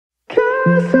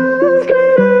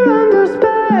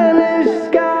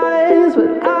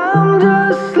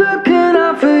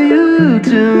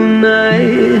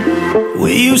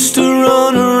We used to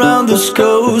run around this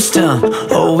ghost town,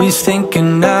 always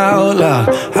thinking out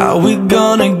loud, how we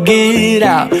gonna get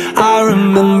out. I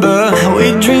remember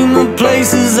we dreamed of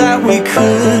places that we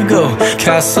could go,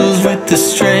 castles with the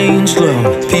strange glow,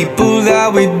 people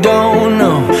that we don't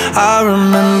know. I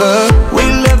remember we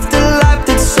lived a life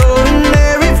that's so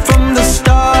ordinary from the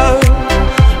start.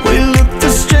 We looked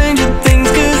for stranger things,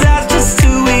 cause that's just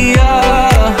who we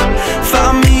are.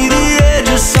 Found me the edge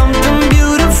of something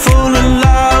beautiful and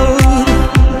loud,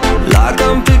 like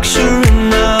I'm picturing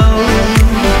now.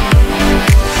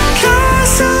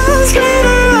 Castles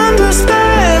glitter under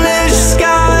Spanish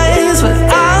skies, but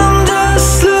I'm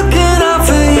just looking out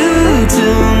for you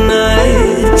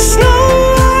tonight. Snow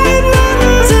white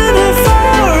mountains in a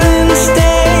foreign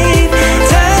state.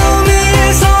 Tell me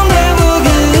someday we'll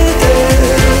get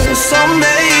there.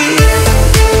 Someday.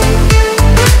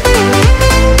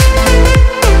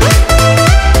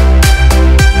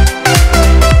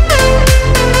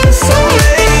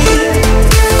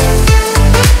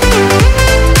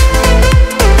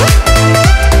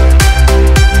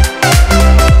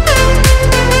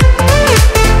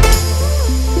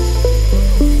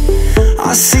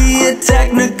 I see a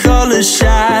technicolor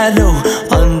shadow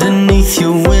underneath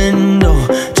your window.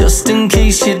 Just in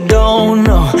case you don't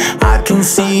know, I can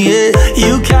see it.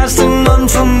 You cast a